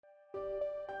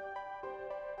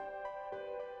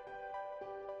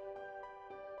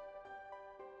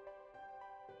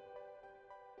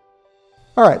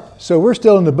All right, so we're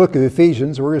still in the book of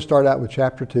Ephesians. We're going to start out with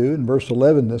chapter 2 and verse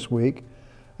 11 this week.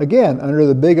 Again, under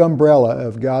the big umbrella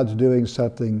of God's doing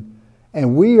something,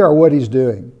 and we are what He's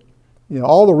doing. You know,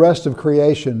 all the rest of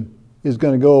creation is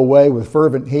going to go away with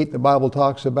fervent heat, the Bible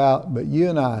talks about, but you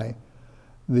and I,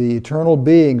 the eternal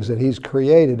beings that He's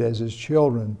created as His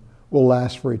children, will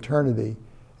last for eternity.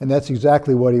 And that's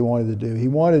exactly what He wanted to do. He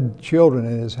wanted children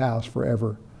in His house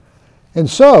forever. And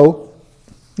so,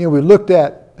 you know, we looked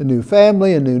at a new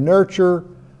family, a new nurture,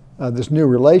 this new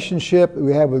relationship that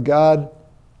we have with God.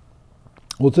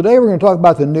 Well, today we're going to talk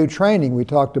about the new training we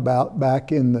talked about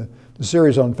back in the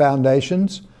series on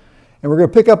foundations. And we're going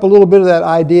to pick up a little bit of that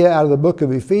idea out of the book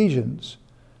of Ephesians,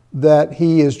 that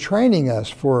He is training us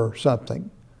for something.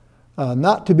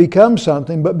 Not to become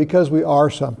something, but because we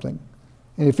are something.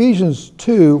 In Ephesians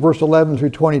 2, verse 11 through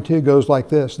 22 goes like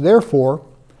this. Therefore,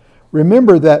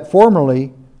 remember that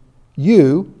formerly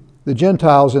you, the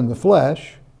Gentiles in the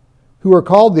flesh, who are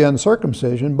called the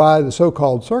uncircumcision by the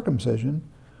so-called circumcision,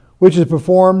 which is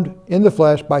performed in the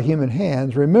flesh by human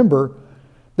hands, remember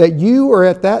that you are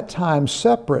at that time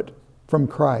separate from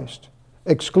Christ,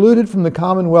 excluded from the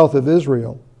commonwealth of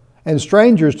Israel, and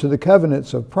strangers to the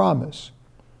covenants of promise,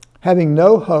 having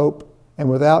no hope and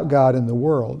without God in the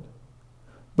world.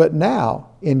 But now,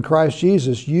 in Christ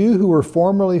Jesus, you who were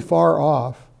formerly far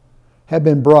off have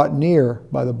been brought near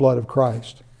by the blood of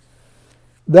Christ.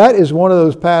 That is one of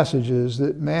those passages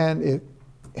that, man,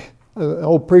 an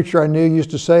old preacher I knew used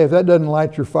to say, if that doesn't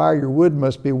light your fire, your wood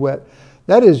must be wet.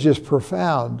 That is just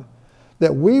profound,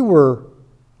 that we were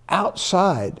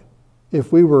outside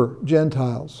if we were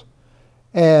Gentiles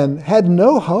and had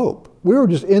no hope. We were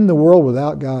just in the world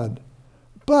without God.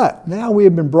 But now we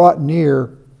have been brought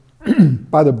near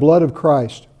by the blood of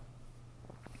Christ.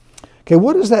 Okay,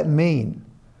 what does that mean?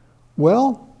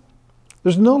 Well,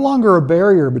 there's no longer a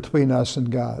barrier between us and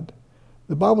God.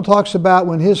 The Bible talks about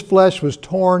when His flesh was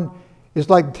torn, it's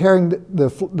like tearing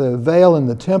the veil in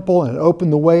the temple and it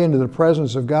opened the way into the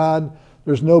presence of God.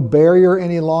 There's no barrier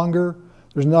any longer.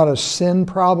 There's not a sin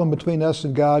problem between us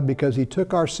and God because He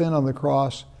took our sin on the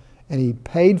cross and He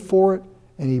paid for it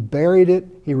and He buried it.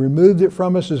 He removed it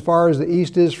from us as far as the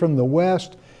east is from the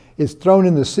west. It's thrown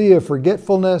in the sea of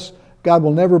forgetfulness. God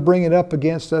will never bring it up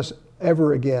against us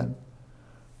ever again.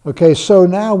 Okay, so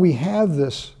now we have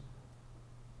this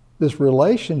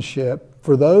relationship.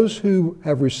 For those who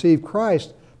have received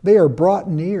Christ, they are brought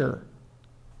near.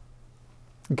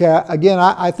 Okay, again,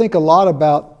 I think a lot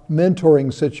about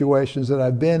mentoring situations that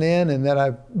I've been in and that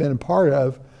I've been a part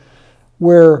of,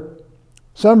 where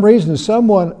some reason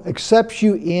someone accepts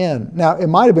you in. Now, it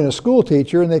might have been a school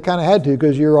teacher and they kind of had to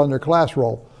because you're on their class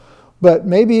roll. But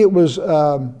maybe it was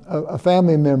a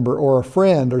family member or a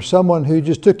friend or someone who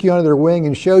just took you under their wing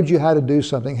and showed you how to do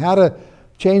something, how to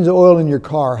change the oil in your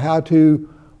car, how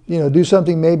to, do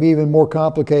something maybe even more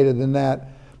complicated than that.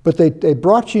 But they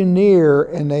brought you near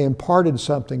and they imparted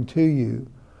something to you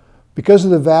because of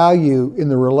the value in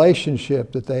the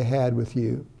relationship that they had with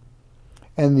you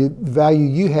and the value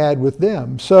you had with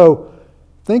them. So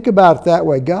think about it that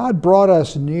way. God brought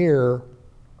us near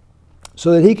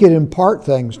so that He could impart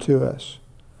things to us.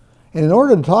 And in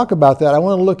order to talk about that, I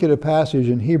want to look at a passage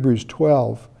in Hebrews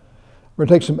 12. We're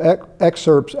going to take some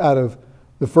excerpts out of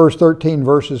the first 13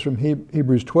 verses from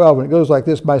Hebrews 12, and it goes like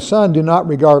this. My son, do not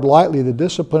regard lightly the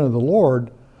discipline of the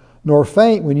Lord, nor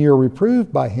faint when you are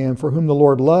reproved by Him, for whom the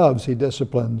Lord loves, He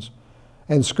disciplines,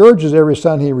 and scourges every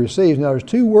son He receives. Now there's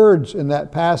two words in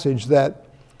that passage that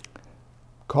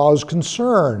cause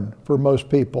concern for most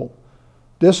people.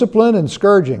 Discipline and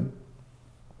scourging.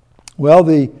 Well,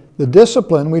 the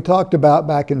discipline we talked about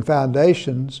back in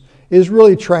Foundations is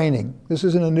really training. This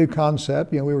isn't a new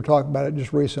concept. We were talking about it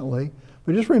just recently.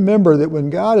 But just remember that when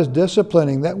God is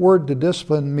disciplining, that word to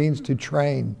discipline means to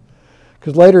train.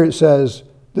 Because later it says,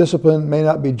 discipline may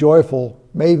not be joyful,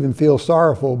 may even feel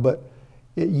sorrowful, but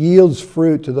it yields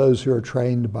fruit to those who are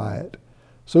trained by it.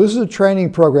 So this is a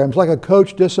training program. It's like a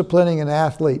coach disciplining an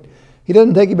athlete. He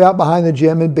doesn't take him out behind the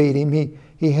gym and beat him.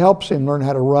 He helps him learn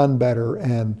how to run better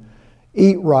and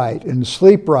eat right and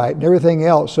sleep right and everything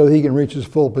else so he can reach his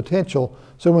full potential.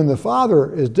 So when the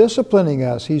Father is disciplining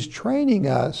us, He's training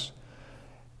us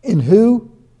in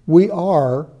who we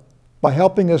are by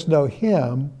helping us know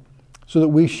Him so that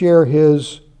we share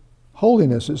His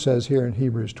holiness, it says here in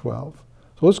Hebrews 12.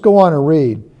 So let's go on and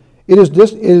read. It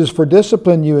is for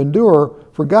discipline you endure,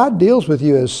 for God deals with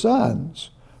you as sons.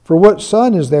 For what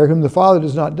son is there whom the Father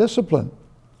does not discipline?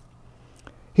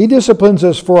 He disciplines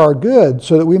us for our good,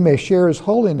 so that we may share His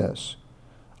holiness.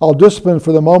 All discipline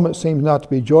for the moment seems not to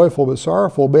be joyful but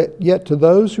sorrowful, but yet to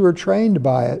those who are trained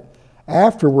by it,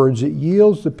 afterwards it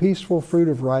yields the peaceful fruit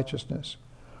of righteousness.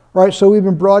 All right, so we've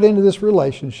been brought into this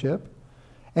relationship,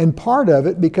 and part of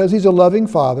it, because he's a loving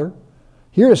father,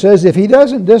 here it says if he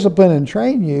doesn't discipline and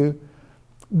train you,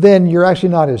 then you're actually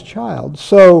not his child.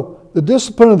 So the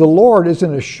discipline of the Lord is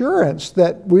an assurance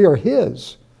that we are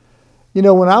his. You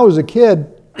know, when I was a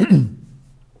kid,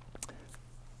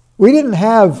 we didn't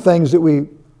have things that we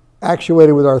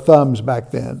actuated with our thumbs back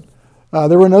then.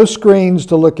 There were no screens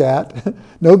to look at,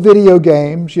 no video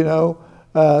games,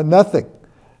 nothing.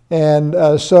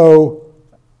 And so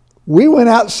we went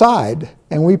outside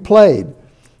and we played.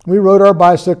 We rode our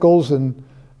bicycles and,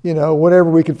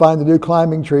 whatever we could find to do,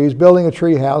 climbing trees, building a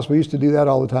tree house. We used to do that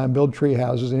all the time, build tree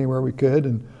houses anywhere we could,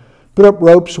 and put up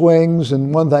rope swings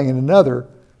and one thing and another.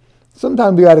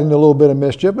 Sometimes we got into a little bit of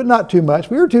mischief, but not too much.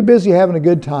 We were too busy having a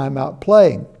good time out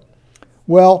playing.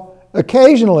 Well,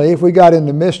 occasionally, if we got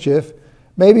into mischief,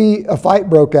 maybe a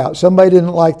fight broke out. Somebody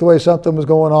didn't like the way something was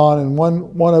going on, and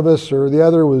one of us or the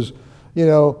other was,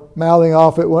 mouthing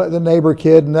off at the neighbor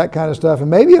kid and that kind of stuff. And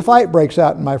maybe a fight breaks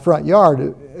out in my front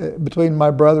yard between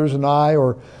my brothers and I,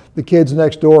 or the kids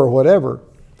next door, or whatever.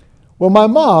 Well, my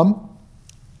mom,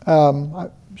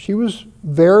 she was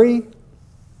very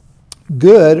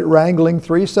good at wrangling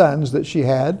 3 sons that she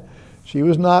had. She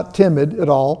was not timid at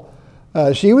all.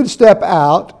 She would step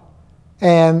out,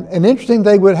 and an interesting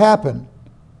thing would happen.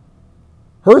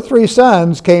 Her 3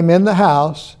 sons came in the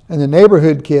house, and the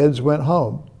neighborhood kids went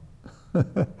home.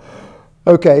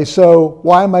 Okay, so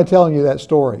why am I telling you that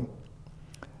story?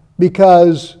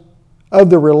 Because of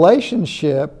the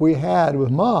relationship we had with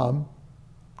Mom.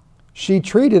 She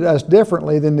treated us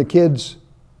differently than the kids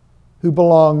who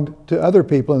belonged to other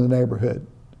people in the neighborhood.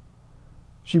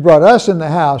 She brought us in the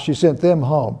house, she sent them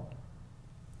home.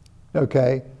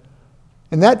 Okay?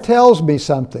 And that tells me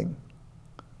something,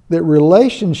 that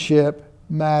relationship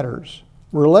matters.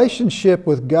 Relationship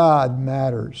with God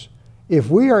matters. If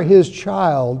we are his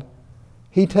child,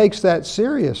 he takes that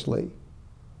seriously.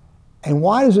 And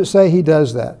why does it say he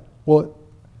does that? Well,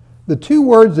 the 2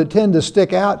 words that tend to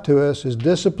stick out to us is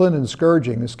discipline and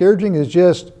scourging. And scourging is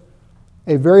just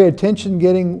a very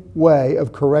attention-getting way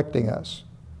of correcting us.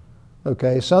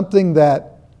 Okay, something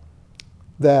that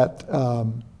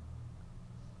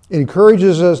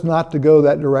encourages us not to go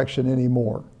that direction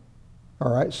anymore.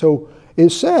 All right, so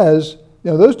it says,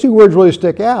 those 2 words really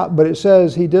stick out, but it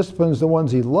says he disciplines the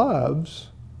ones he loves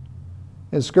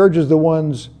and scourges the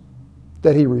ones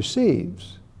that he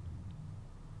receives.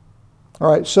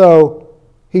 All right, so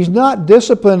he's not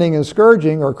disciplining and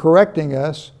scourging or correcting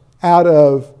us out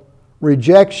of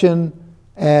rejection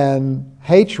and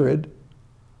hatred.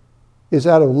 It's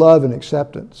out of love and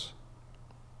acceptance.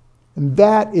 And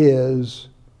that is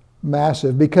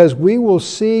massive, because we will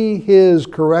see his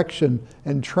correction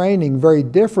and training very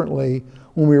differently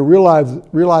when we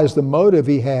realize the motive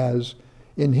he has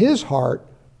in his heart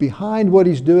behind what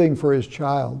he's doing for his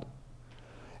child.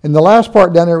 And the last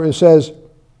part down there, it says,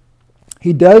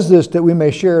 he does this that we may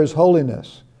share his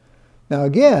holiness. Now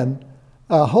again,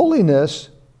 holiness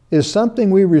is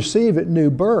something we receive at new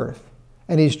birth,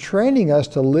 and he's training us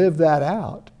to live that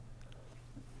out.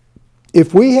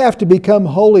 If we have to become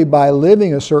holy by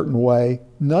living a certain way,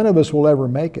 none of us will ever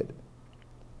make it.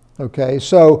 Okay,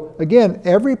 so again,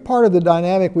 every part of the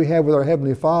dynamic we have with our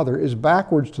Heavenly Father is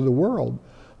backwards to the world.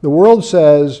 The world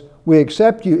says, we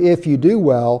accept you if you do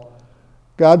well.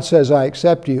 God says, I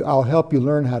accept you, I'll help you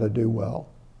learn how to do well.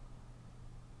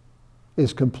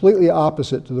 It's completely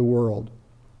opposite to the world.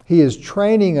 He is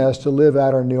training us to live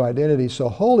out our new identity. So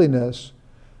holiness,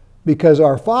 because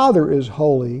our Father is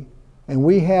holy, and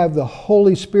we have the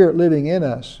Holy Spirit living in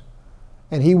us,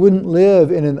 and he wouldn't live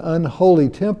in an unholy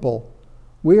temple.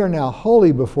 We are now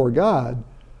holy before God,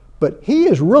 but he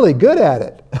is really good at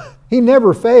it. He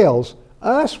never fails.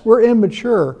 Us, we're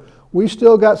immature. We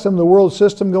still got some of the world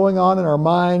system going on in our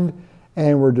mind,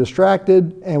 and we're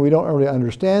distracted, and we don't really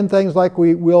understand things like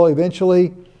we will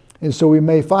eventually, and so we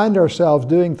may find ourselves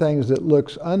doing things that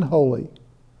looks unholy.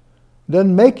 It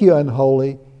doesn't make you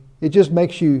unholy, it just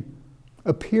makes you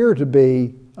appear to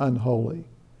be unholy.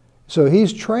 So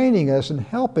he's training us and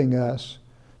helping us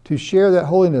to share that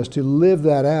holiness, to live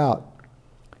that out.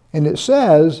 And it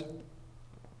says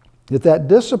that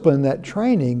discipline, that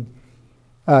training,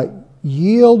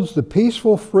 yields the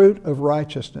peaceful fruit of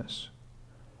righteousness.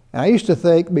 And I used to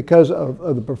think, because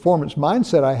of the performance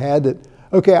mindset I had, that,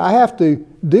 okay, I have to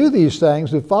do these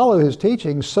things to follow his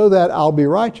teachings so that I'll be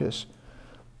righteous.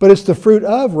 But it's the fruit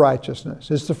of righteousness.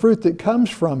 It's the fruit that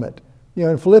comes from it.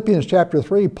 In Philippians chapter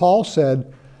 3, Paul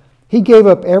said he gave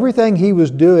up everything he was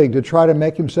doing to try to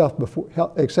make himself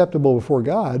acceptable before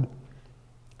God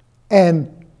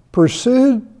and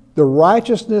pursued the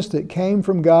righteousness that came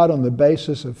from God on the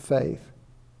basis of faith.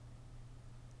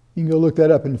 You can go look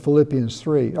that up in Philippians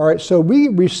 3. All right, so we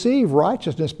receive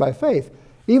righteousness by faith.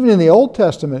 Even in the Old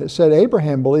Testament, it said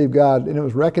Abraham believed God, and it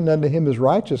was reckoned unto him as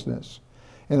righteousness.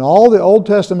 And all the Old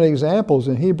Testament examples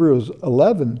in Hebrews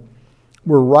 11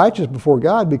 were righteous before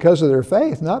God because of their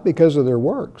faith, not because of their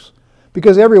works.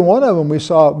 Because every one of them we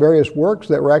saw various works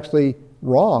that were actually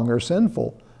wrong or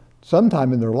sinful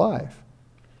sometime in their life.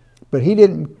 But he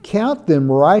didn't count them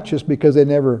righteous because they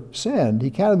never sinned. He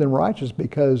counted them righteous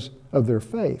because of their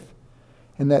faith.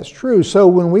 And that's true. So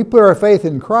when we put our faith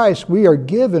in Christ, we are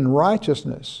given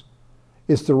righteousness.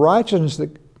 It's the righteousness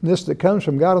that comes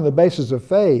from God on the basis of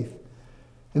faith.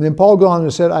 And then Paul goes on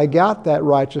and said, I got that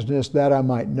righteousness that I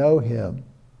might know him.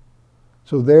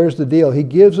 So there's the deal. He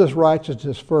gives us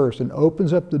righteousness first and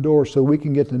opens up the door so we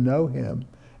can get to know him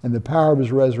and the power of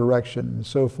his resurrection and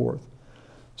so forth.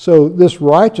 So this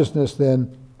righteousness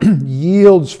then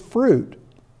yields fruit,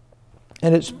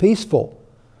 and it's peaceful.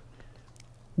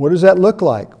 What does that look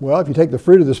like? Well, if you take the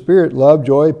fruit of the Spirit, love,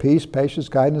 joy, peace, patience,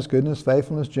 kindness, goodness,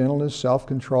 faithfulness, gentleness,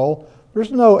 self-control,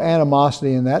 there's no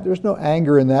animosity in that. There's no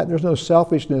anger in that. There's no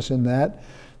selfishness in that.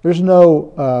 There's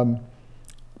no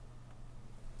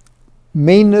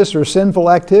meanness or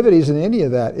sinful activities in any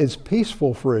of that. It's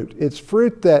peaceful fruit. It's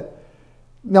fruit that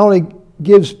not only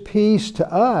gives peace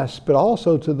to us, but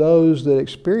also to those that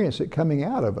experience it coming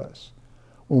out of us.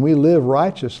 When we live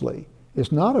righteously,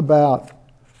 it's not about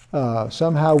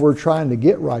somehow we're trying to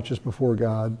get righteous before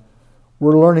God.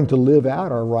 We're learning to live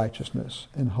out our righteousness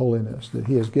and holiness that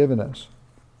he has given us.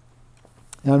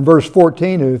 Now in verse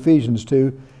 14 of Ephesians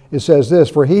 2, it says this,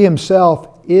 for he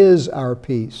himself is our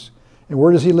peace. And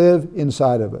where does he live?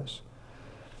 Inside of us.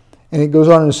 And it goes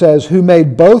on and says, who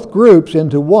made both groups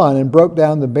into one and broke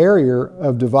down the barrier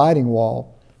of dividing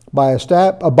wall by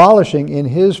abolishing in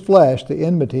his flesh the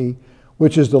enmity,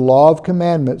 which is the law of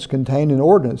commandments contained in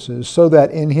ordinances, so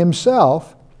that in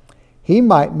himself he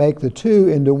might make the two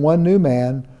into one new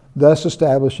man, thus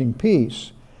establishing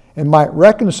peace, and might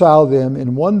reconcile them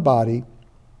in one body,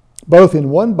 both in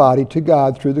one body to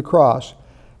God through the cross,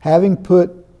 having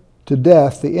put to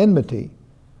death the enmity.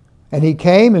 And he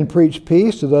came and preached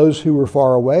peace to those who were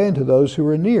far away and to those who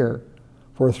were near.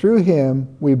 For through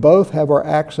him we both have our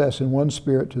access in one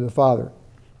Spirit to the Father.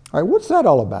 All right, what's that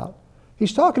all about?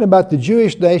 He's talking about the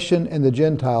Jewish nation and the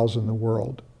Gentiles in the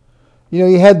world. You know,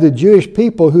 you had the Jewish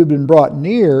people who had been brought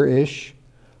near-ish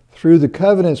through the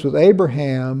covenants with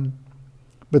Abraham,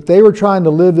 but they were trying to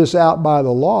live this out by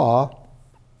the law.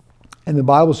 And the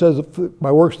Bible says,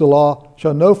 by works of the law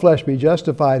shall no flesh be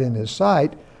justified in his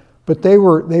sight. But they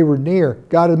were near.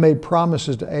 God had made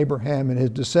promises to Abraham and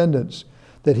his descendants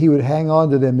that he would hang on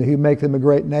to them, that he would make them a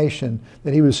great nation,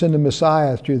 that he would send a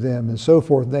Messiah through them, and so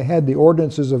forth. They had the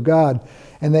ordinances of God,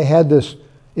 and they had this,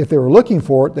 if they were looking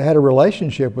for it, they had a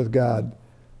relationship with God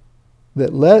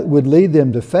that would lead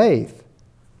them to faith.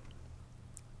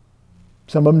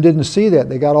 Some of them didn't see that.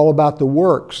 They got all about the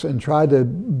works and tried to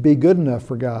be good enough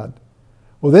for God.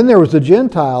 Well, then there was the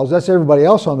Gentiles, that's everybody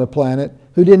else on the planet,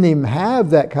 who didn't even have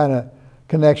that kind of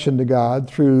connection to God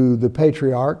through the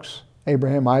patriarchs,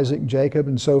 Abraham, Isaac, Jacob,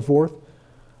 and so forth.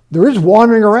 They're just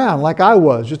wandering around like I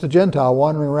was, just a Gentile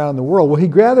wandering around the world. Well, he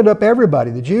gathered up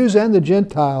everybody, the Jews and the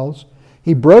Gentiles.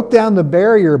 He broke down the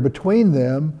barrier between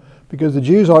them because the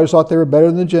Jews always thought they were better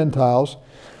than the Gentiles,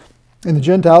 and the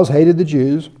Gentiles hated the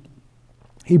Jews.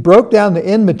 He broke down the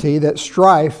enmity, that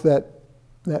strife, that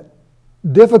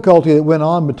difficulty that went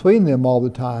on between them all the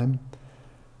time.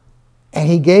 And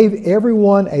he gave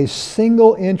everyone a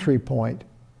single entry point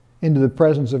into the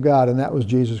presence of God, and that was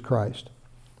Jesus Christ.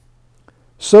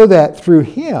 So that through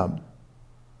him,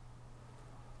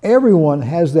 everyone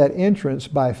has that entrance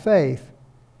by faith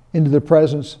into the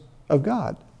presence of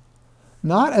God.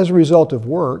 Not as a result of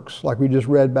works, like we just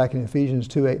read back in Ephesians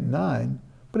 2, 8, and 9,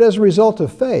 but as a result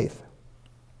of faith.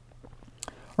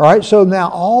 All right, so now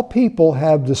all people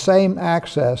have the same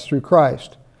access through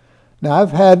Christ. Now,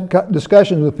 I've had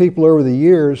discussions with people over the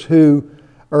years who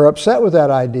are upset with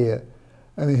that idea.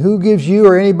 I mean, who gives you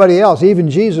or anybody else, even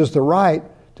Jesus, the right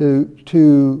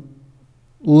to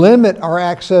limit our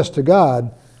access to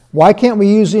God? Why can't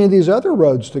we use any of these other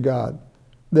roads to God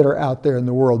that are out there in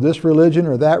the world? This religion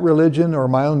or that religion or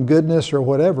my own goodness or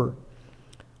whatever.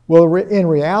 Well, in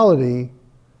reality,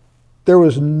 there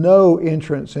was no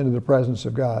entrance into the presence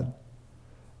of God.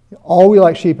 All we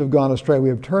like sheep have gone astray. We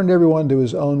have turned everyone to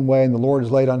his own way, and the Lord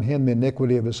has laid on him the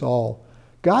iniquity of us all.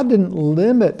 God didn't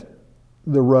limit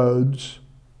the roads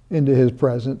into his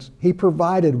presence. He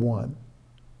provided one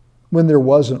when there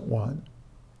wasn't one.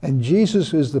 And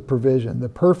Jesus is the provision, the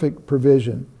perfect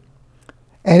provision.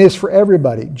 And it's for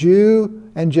everybody,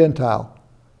 Jew and Gentile.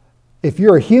 If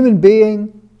you're a human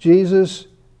being, Jesus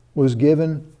was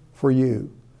given for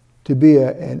you, to be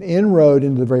an inroad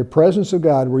into the very presence of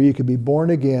God where you could be born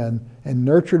again and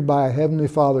nurtured by a Heavenly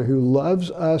Father who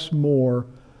loves us more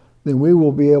than we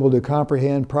will be able to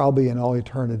comprehend probably in all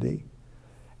eternity.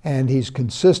 And He's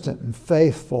consistent and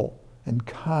faithful and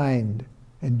kind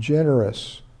and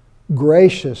generous,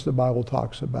 gracious, the Bible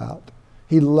talks about.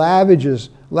 He lavishes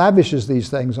these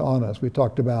things on us. We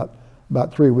talked about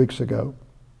 3 weeks ago.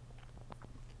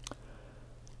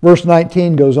 Verse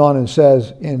 19 goes on and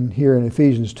says here in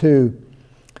Ephesians 2,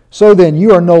 so then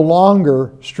you are no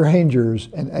longer strangers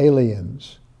and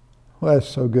aliens. Well, that's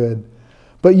so good.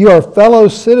 But you are fellow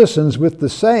citizens with the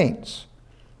saints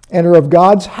and are of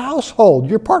God's household.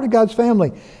 You're part of God's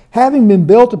family. Having been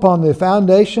built upon the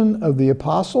foundation of the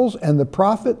apostles and the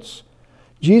prophets,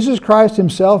 Jesus Christ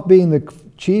Himself being the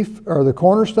chief or the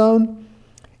cornerstone,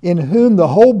 in whom the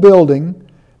whole building,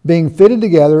 being fitted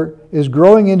together, is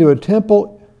growing into a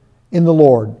temple in the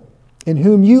Lord, in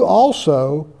whom you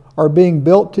also are being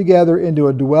built together into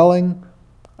a dwelling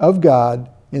of God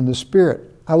in the Spirit.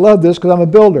 I love this because I'm a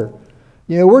builder.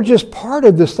 You know, we're just part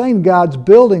of this thing God's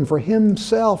building for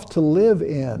Himself to live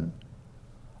in.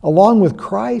 Along with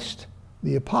Christ,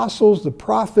 the apostles, the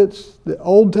prophets, the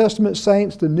Old Testament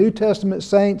saints, the New Testament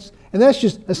saints. And that's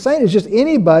just, a saint is just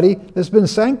anybody that's been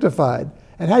sanctified.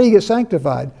 And how do you get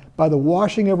sanctified? By the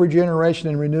washing of regeneration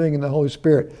and renewing in the Holy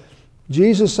Spirit.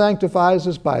 Jesus sanctifies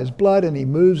us by His blood, and He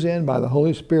moves in by the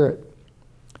Holy Spirit.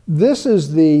 This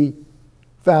is the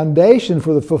foundation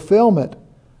for the fulfillment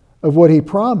of what He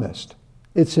promised.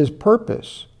 It's His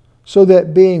purpose, so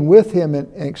that being with Him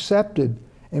and accepted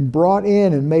and brought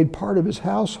in and made part of His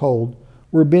household,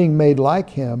 we're being made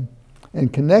like Him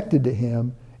and connected to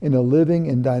Him in a living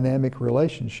and dynamic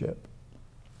relationship.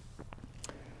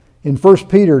 In 1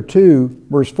 Peter 2,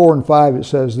 verse 4 and 5, it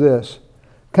says this,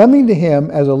 coming to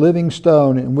Him as a living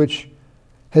stone in which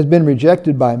has been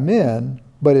rejected by men,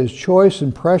 but is choice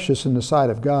and precious in the sight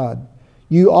of God,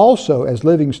 you also, as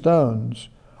living stones,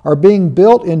 are being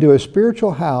built into a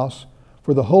spiritual house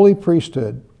for the holy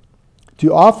priesthood,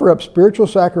 to offer up spiritual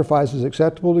sacrifices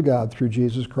acceptable to God through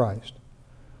Jesus Christ.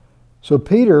 So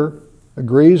Peter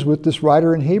agrees with this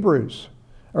writer in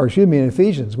in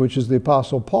Ephesians, which is the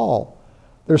Apostle Paul.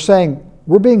 They're saying,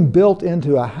 we're being built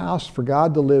into a house for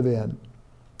God to live in.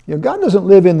 You know, God doesn't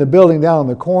live in the building down in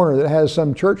the corner that has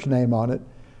some church name on it.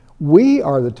 We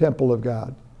are the temple of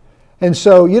God. And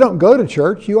so you don't go to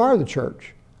church, you are the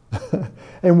church.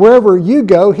 And wherever you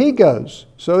go, He goes.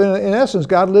 So in essence,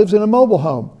 God lives in a mobile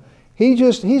home.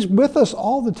 He's with us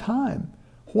all the time.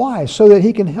 Why? So that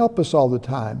He can help us all the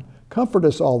time, comfort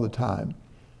us all the time,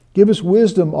 give us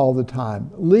wisdom all the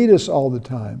time, lead us all the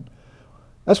time.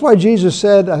 That's why Jesus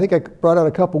said, I think I brought out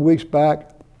a couple weeks back,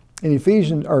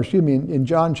 in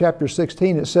John chapter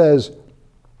 16, it says,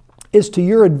 it's to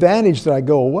your advantage that I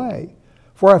go away.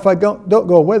 For if I don't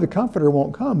go away, the Comforter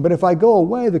won't come. But if I go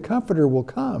away, the Comforter will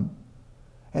come.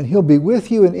 And He'll be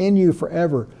with you and in you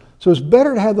forever. So it's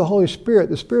better to have the Holy Spirit,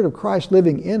 the Spirit of Christ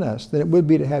living in us, than it would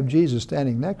be to have Jesus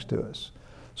standing next to us.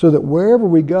 So that wherever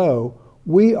we go,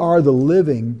 we are the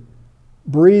living,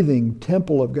 breathing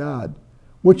temple of God,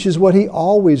 which is what He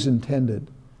always intended.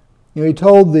 You know, He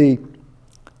told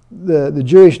the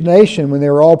Jewish nation, when they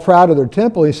were all proud of their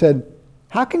temple, He said,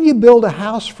 how can you build a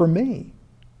house for me?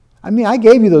 I mean, I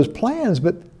gave you those plans,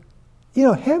 but, you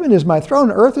know, heaven is my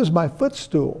throne, earth is my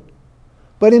footstool.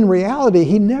 But in reality,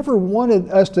 He never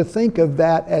wanted us to think of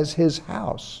that as His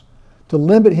house, to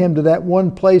limit Him to that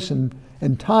one place and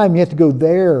time. You have to go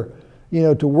there, you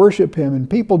know, to worship Him. And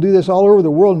people do this all over the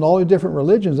world in all the different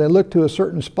religions. They look to a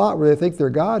certain spot where they think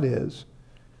their God is.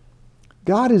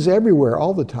 God is everywhere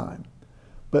all the time.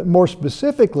 But more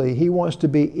specifically, He wants to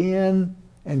be in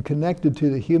and connected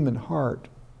to the human heart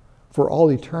for all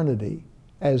eternity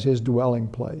as His dwelling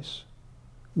place.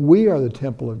 We are the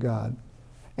temple of God.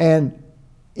 And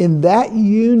in that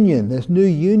union, this new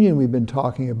union we've been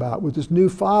talking about with this new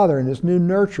Father and this new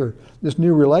nurture, this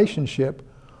new relationship,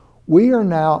 we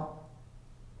now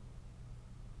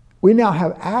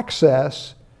have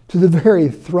access to the very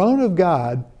throne of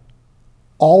God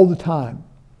all the time.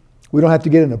 We don't have to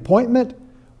get an appointment.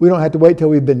 We don't have to wait till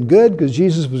we've been good because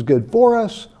Jesus was good for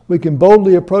us. We can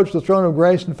boldly approach the throne of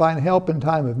grace and find help in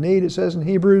time of need, it says in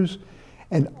Hebrews.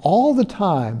 And all the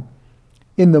time,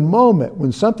 in the moment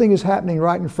when something is happening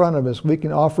right in front of us, we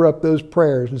can offer up those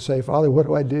prayers and say, Father, what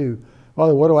do I do?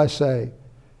 Father, what do I say?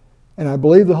 And I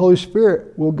believe the Holy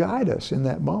Spirit will guide us in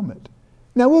that moment.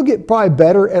 Now, we'll get probably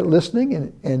better at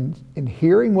listening and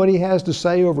hearing what He has to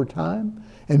say over time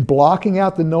and blocking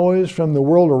out the noise from the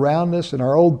world around us and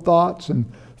our old thoughts and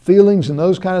feelings and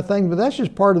those kind of things, but that's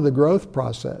just part of the growth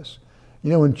process.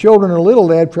 When children are little,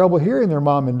 they have trouble hearing their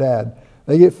mom and dad.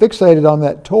 They get fixated on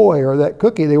that toy or that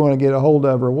cookie they want to get a hold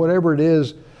of, or whatever it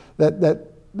is,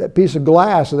 that piece of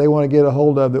glass that they want to get a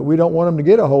hold of that we don't want them to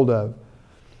get a hold of.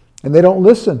 And they don't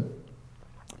listen.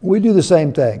 We do the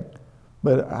same thing.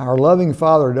 But our loving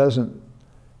Father doesn't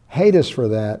hate us for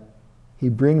that. He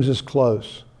brings us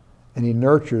close, and He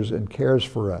nurtures and cares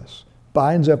for us,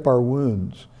 binds up our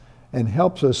wounds, and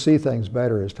helps us see things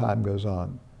better as time goes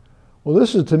on. Well,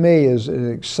 this is, to me, is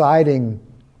an exciting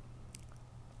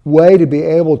way to be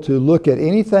able to look at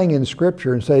anything in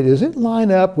Scripture and say, does it line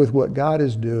up with what God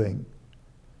is doing?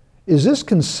 Is this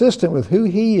consistent with who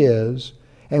He is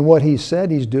and what He said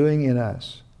He's doing in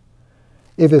us?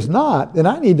 If it's not, then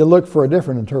I need to look for a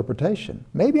different interpretation.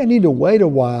 Maybe I need to wait a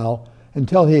while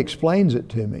until He explains it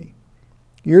to me.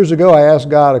 Years ago, I asked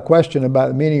God a question about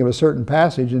the meaning of a certain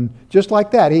passage, and just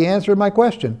like that, He answered my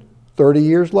question. 30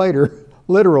 years later,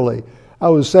 literally. I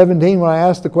was 17 when I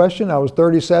asked the question. I was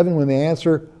 37 when the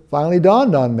answer finally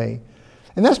dawned on me.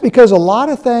 And that's because a lot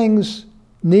of things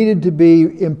needed to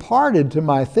be imparted to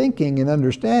my thinking and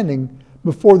understanding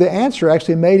before the answer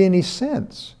actually made any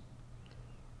sense.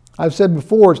 I've said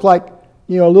before, it's like,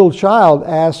 a little child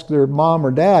asks their mom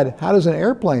or dad, how does an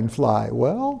airplane fly?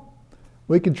 Well,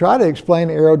 we could try to explain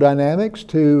aerodynamics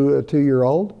to a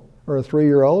 2-year-old or a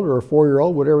 3-year-old or a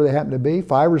 4-year-old, whatever they happen to be,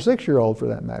 5 or 6-year-old for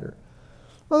that matter.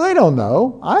 Well, they don't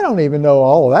know. I don't even know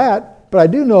all of that, but I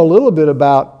do know a little bit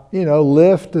about,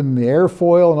 lift and the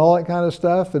airfoil and all that kind of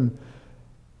stuff.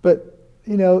 But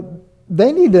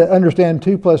they need to understand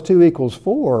 2 + 2 =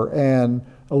 4 and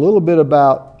a little bit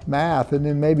about math, and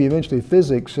then maybe eventually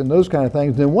physics and those kind of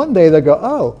things. And then one day they'll go,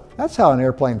 oh, that's how an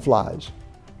airplane flies.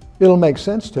 It'll make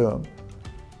sense to them.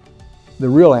 The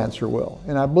real answer will.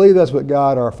 And I believe that's what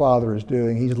God our Father is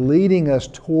doing. He's leading us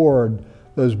toward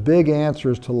those big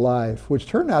answers to life, which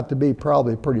turned out to be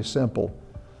probably pretty simple.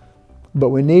 But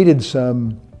we needed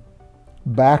some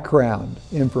background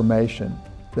information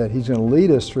that He's going to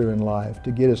lead us through in life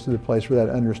to get us to the place where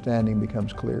that understanding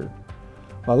becomes clear.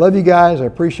 Well, I love you guys. I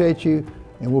appreciate you.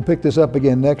 And we'll pick this up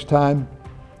again next time.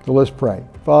 So let's pray.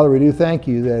 Father, we do thank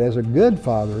You that as a good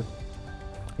Father,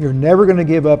 You're never going to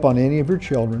give up on any of Your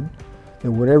children.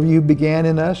 And whatever You began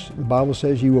in us, the Bible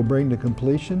says You will bring to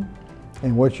completion.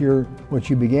 And what You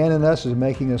began in us is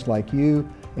making us like You,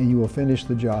 and You will finish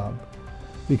the job.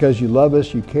 Because You love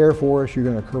us, You care for us, You're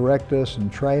going to correct us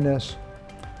and train us.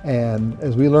 And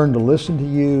as we learn to listen to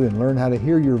You and learn how to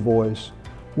hear Your voice,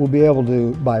 we'll be able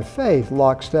to, by faith,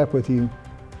 lock step with You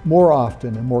more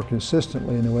often and more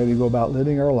consistently in the way we go about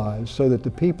living our lives, so that the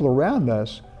people around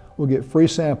us will get free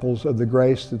samples of the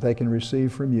grace that they can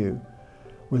receive from You.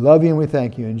 We love You and we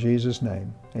thank You in Jesus'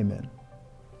 name. Amen.